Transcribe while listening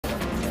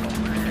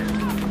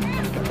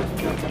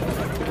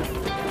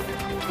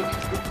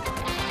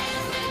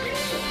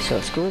So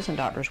schools and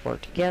doctors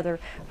work together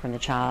from the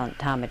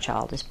time a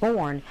child is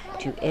born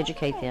to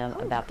educate them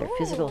about their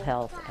physical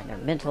health and their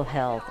mental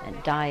health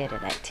and diet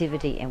and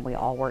activity, and we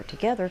all work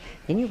together.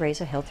 Then you raise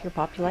a healthier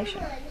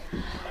population.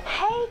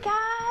 Hey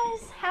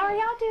guys, how are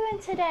y'all doing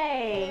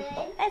today?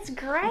 That's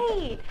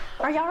great.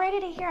 Are y'all ready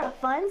to hear a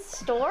fun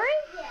story?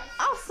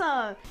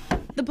 Awesome.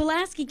 The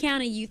Pulaski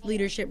County Youth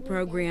Leadership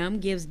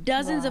Program gives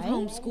dozens of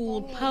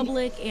homeschooled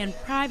public and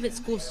private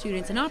school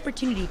students an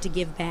opportunity to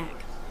give back.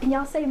 Can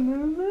y'all say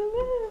moo, moo,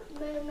 moo?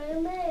 Moo,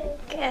 moo, moo.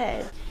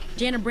 Good.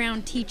 Jana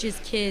Brown teaches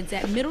kids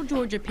at Middle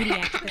Georgia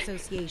Pediatric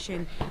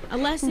Association a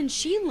lesson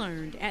she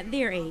learned at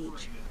their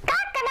age.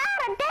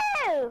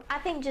 I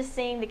think just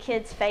seeing the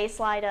kids' face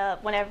light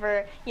up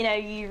whenever,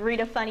 you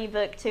read a funny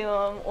book to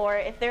them, or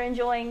if they're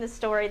enjoying the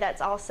story,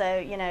 that's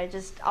also,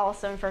 just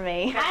awesome for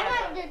me.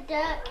 I like the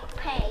duck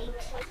page.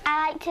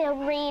 I like to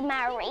read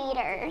my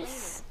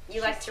readers.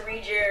 You like to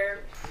read your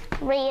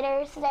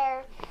readers?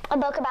 They're a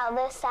book about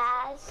this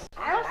size.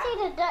 I don't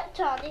see the duck,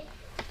 Tony.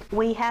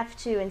 We have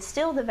to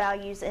instill the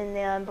values in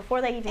them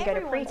before they even go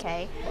to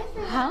pre-K.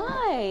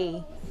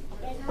 Hi.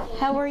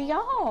 How are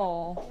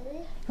y'all?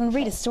 I'm going to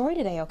read a story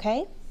today,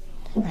 okay?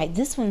 All right,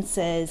 this one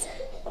says,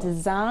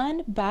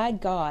 designed by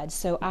God,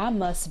 so I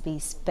must be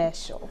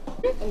special.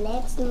 And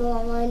that's the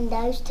one,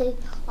 those two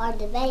are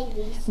the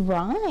babies.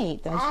 Right,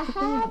 those are the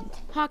babies.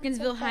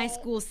 Hawkinsville High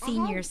School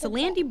senior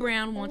Solandy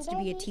Brown wants to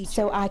be a teacher.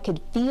 So I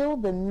could feel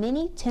the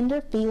many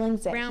tender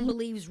feelings that Brown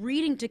believes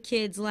reading to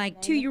kids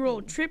like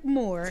 2-year-old Trip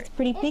Moore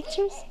pretty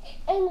pictures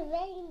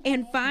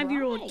and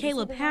 5-year-old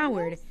Caleb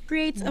Howard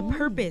creates a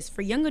purpose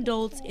for young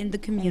adults in the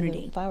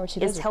community.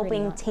 It's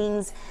helping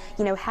teens,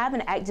 have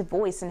an active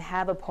voice and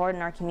have a part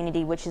in our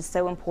community, which is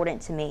so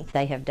important to me.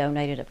 They have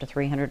donated up to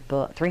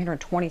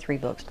 323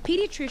 books.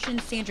 Pediatrician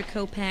Sandra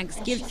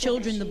Kopax gives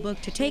children the book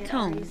to take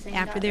home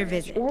after their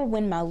visit. Or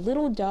when my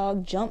little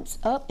dog jumps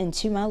up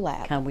into my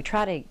lap. We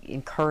try to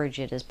encourage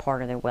it as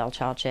part of their well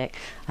child check.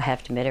 I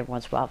have to admit, every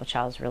once in a while, if a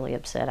child's really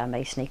upset, I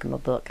may sneak them a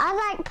book. I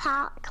like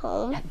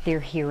popcorn. They're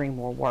hearing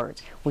more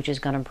words, which is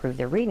going to improve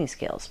their reading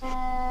skills.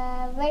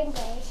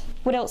 Rainbows.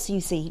 What else do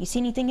you see? You see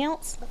anything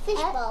else?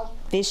 Fishbowl.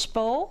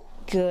 Fishbowl.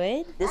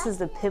 Good. This is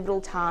the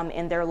pivotal time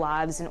in their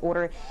lives in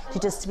order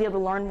to be able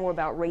to learn more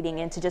about reading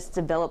and to just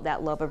develop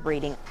that love of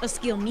reading. A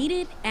skill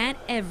needed at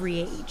every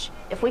age.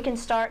 If we can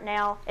start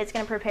now, it's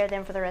going to prepare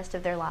them for the rest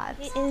of their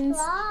lives.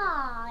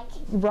 Frog.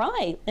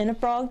 Right, and a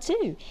frog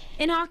too.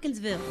 In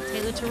Hawkinsville,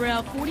 Taylor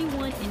Terrell,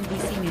 41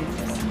 NBC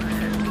News.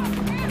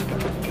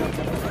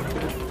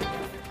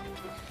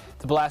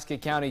 The Pulaski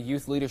County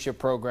Youth Leadership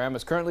Program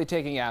is currently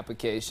taking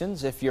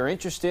applications. If you're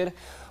interested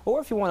or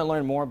if you want to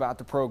learn more about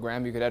the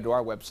program, you can head to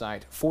our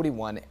website,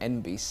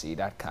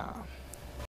 41nbc.com.